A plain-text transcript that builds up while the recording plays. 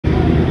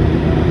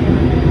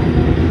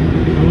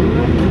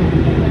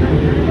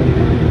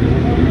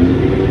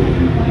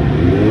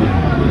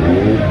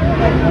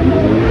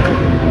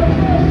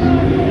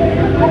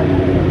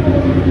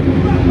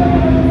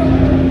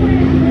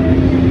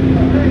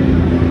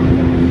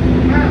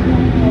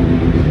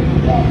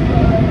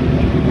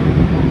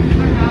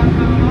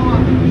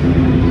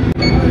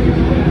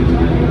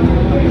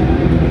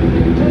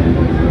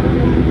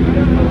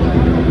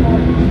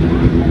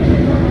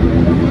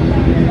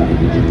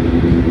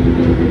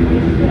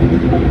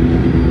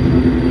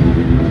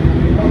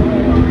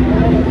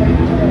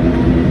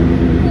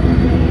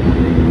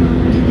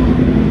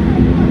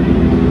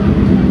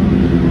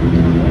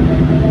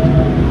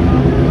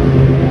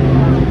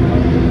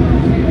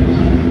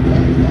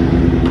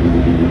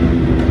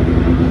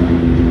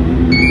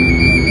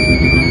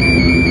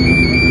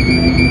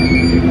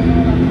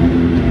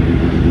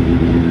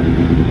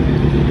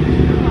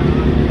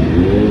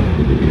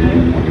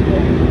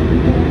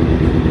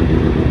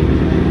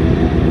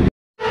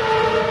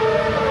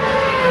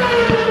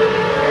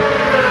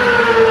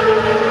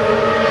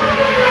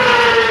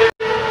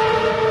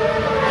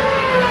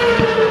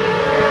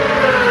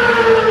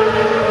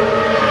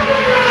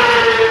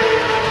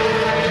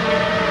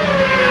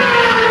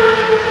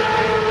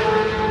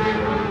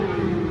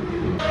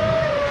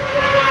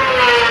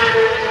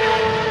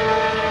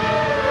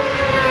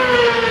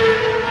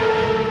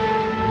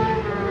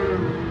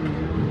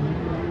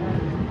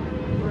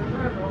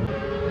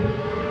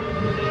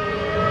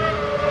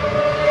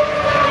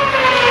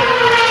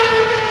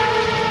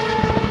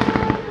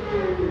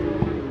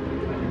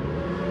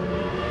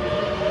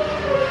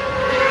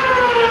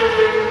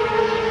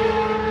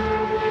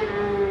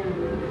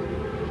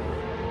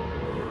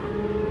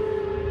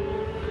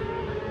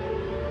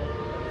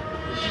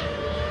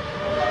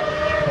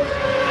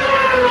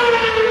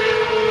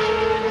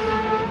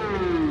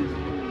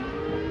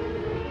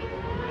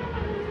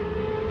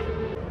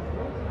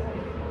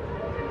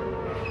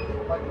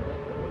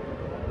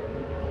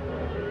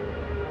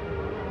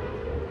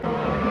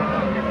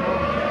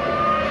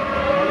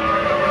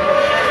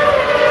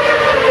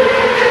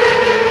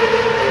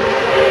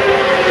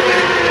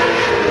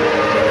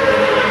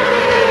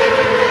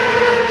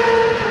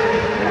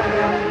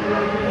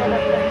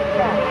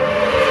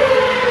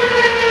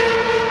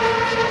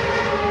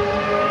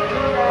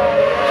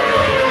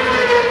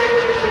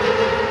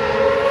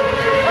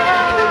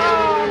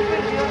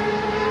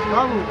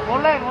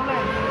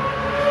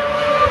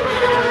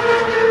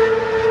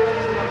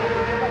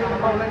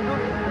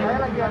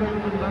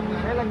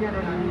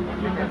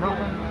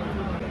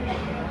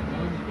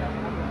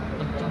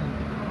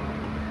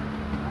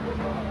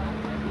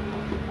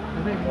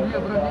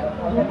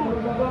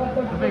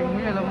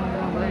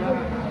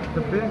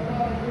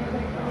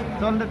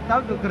Soalnya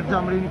tahu tuh kerja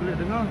mending kulit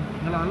dengar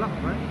ngelalak,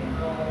 right?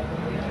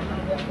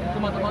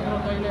 Cuma tempat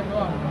toilet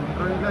doang.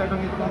 Toilet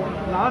dong itu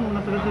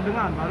lawan selesai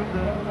dengan baru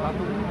ke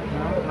lampu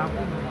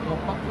lampu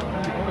lopak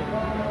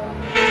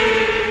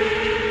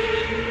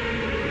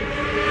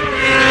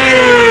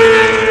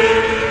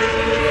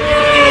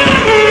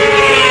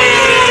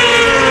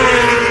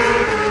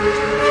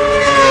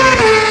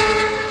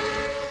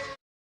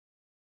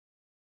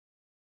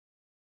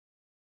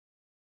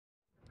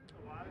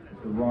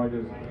The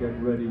riders get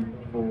ready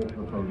for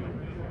the podium.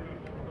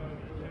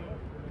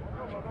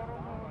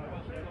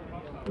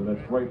 So let's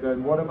wait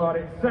then. What about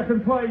it?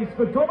 Second place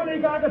for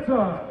Dominic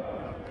Agata.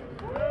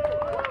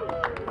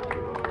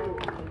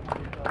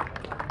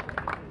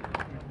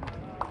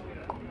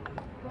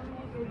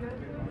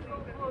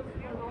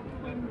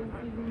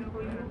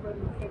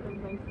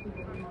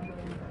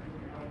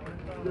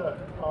 Yeah,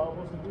 it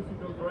was a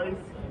difficult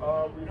race with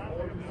all these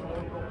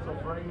small drops of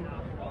rain.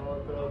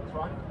 The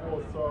track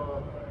was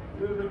a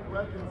little bit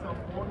wet in some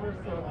corners,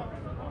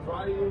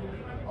 drying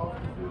after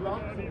a few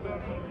laps, and then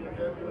we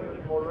get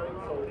more rain.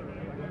 So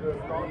in the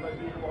start I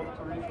didn't want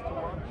to risk too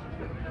much,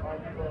 and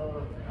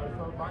I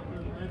fell back a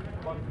little bit,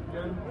 but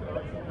again I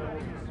think I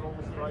was the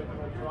strongest rider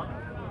on track.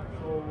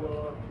 So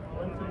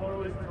when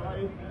tomorrow is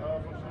dry,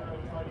 for sure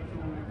I'll try to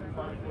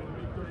fight for the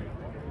victory.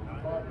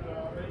 But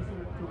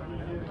amazing to be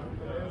here in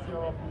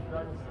Malaysia.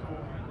 Thanks to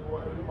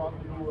everybody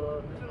who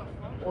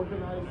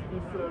organized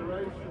this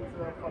race. It's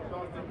a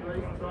fantastic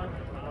racetrack,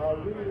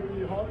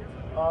 really hot.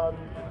 As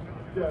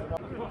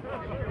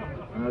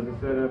I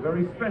said, a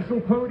very special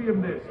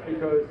podium this,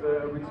 because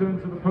return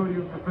to the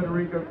podium for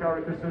Federico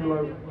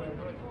Caricasulo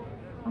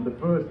and the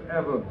first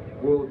ever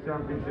World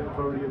Championship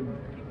podium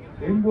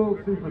in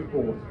World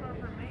Supersport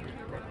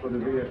for the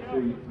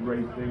VFC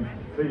Racing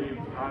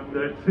team and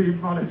the team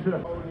manager.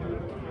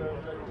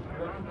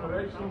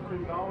 Correction,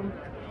 cool down,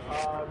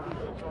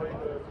 enjoy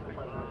the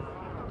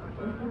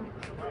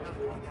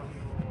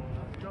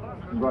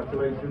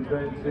Congratulations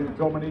then to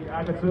Dominic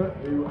Agata,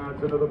 who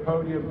adds another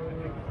podium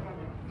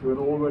to an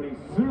already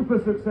super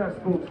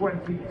successful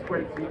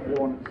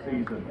 2021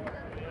 season.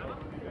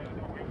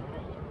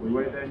 We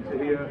wait then to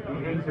hear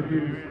the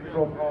interviews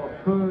from our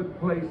third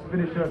place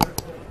finisher,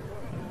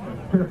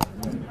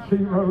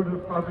 Team Road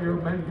of Fabio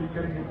Mendy,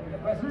 getting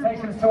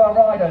presentations to our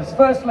riders.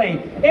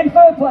 Firstly, in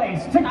third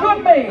place, to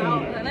Gunmi.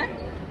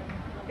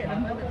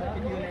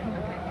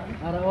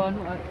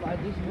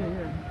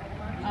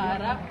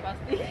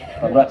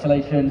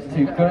 Congratulations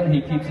to Gun,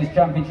 he keeps his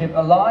championship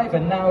alive,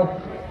 and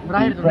now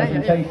the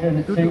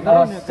presentation to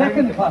our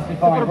second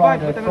classified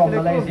rider from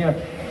Malaysia,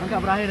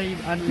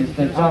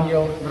 Mr.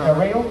 Daniel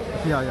Sharil.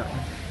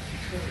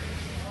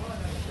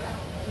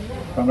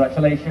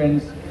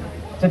 Congratulations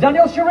to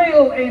Daniel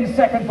Sharil in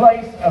second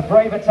place. A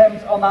brave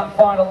attempt on that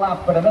final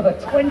lap, but another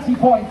 20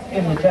 points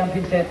in the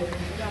championship.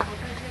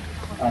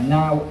 And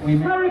now we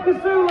move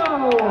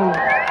Caricasulo.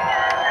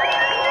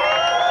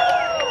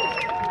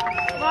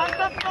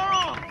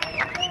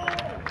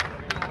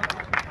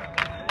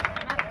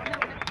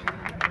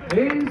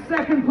 In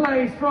second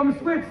place from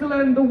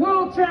Switzerland, the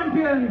world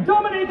champion,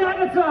 Dominic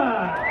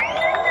Agata.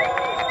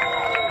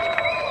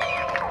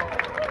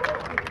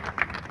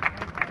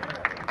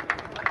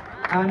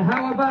 And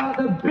how about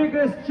the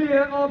biggest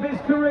cheer of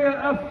his career,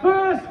 a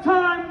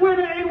first-time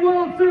winner in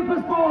World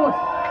Supersport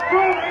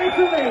from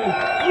Italy,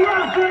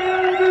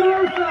 Raffaele De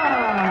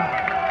Rosa.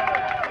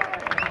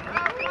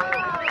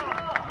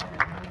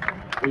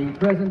 The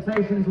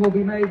presentations will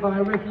be made by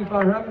Ricky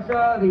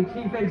Barhamsha, the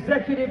Chief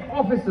Executive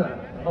Officer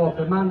of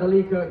the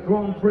Mandalika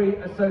Grand Prix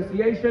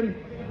Association,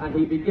 and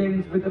he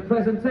begins with the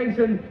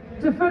presentation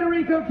to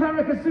Federico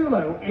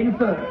Caricasulo in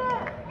third.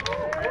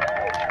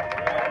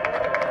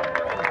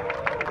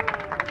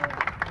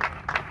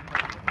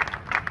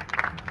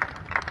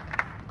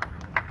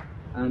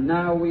 And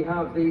now we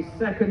have the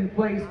second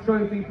place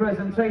trophy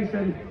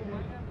presentation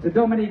to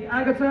Dominic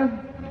Agata.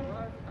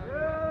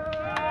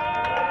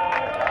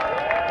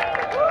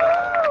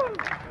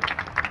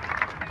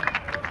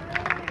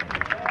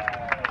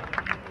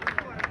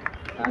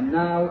 And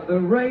now the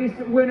race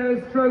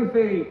winners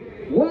trophy,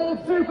 World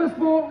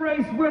Supersport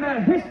race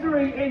winner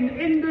history in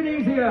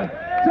Indonesia,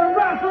 to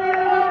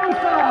Raffaele De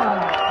Rosa.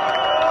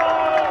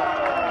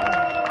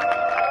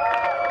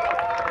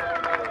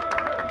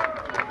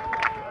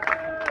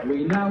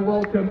 We now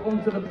welcome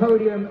onto the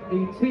podium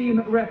the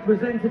team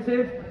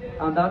representative,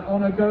 and that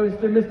honour goes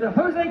to Mr.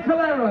 Jose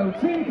Calero,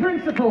 team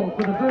principal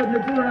for the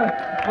Bernadura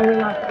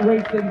Orilac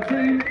Racing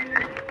team.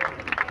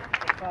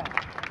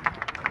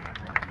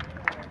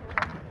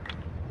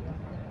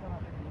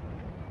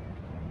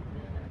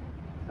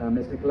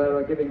 Mr.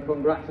 Calero giving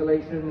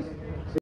congratulations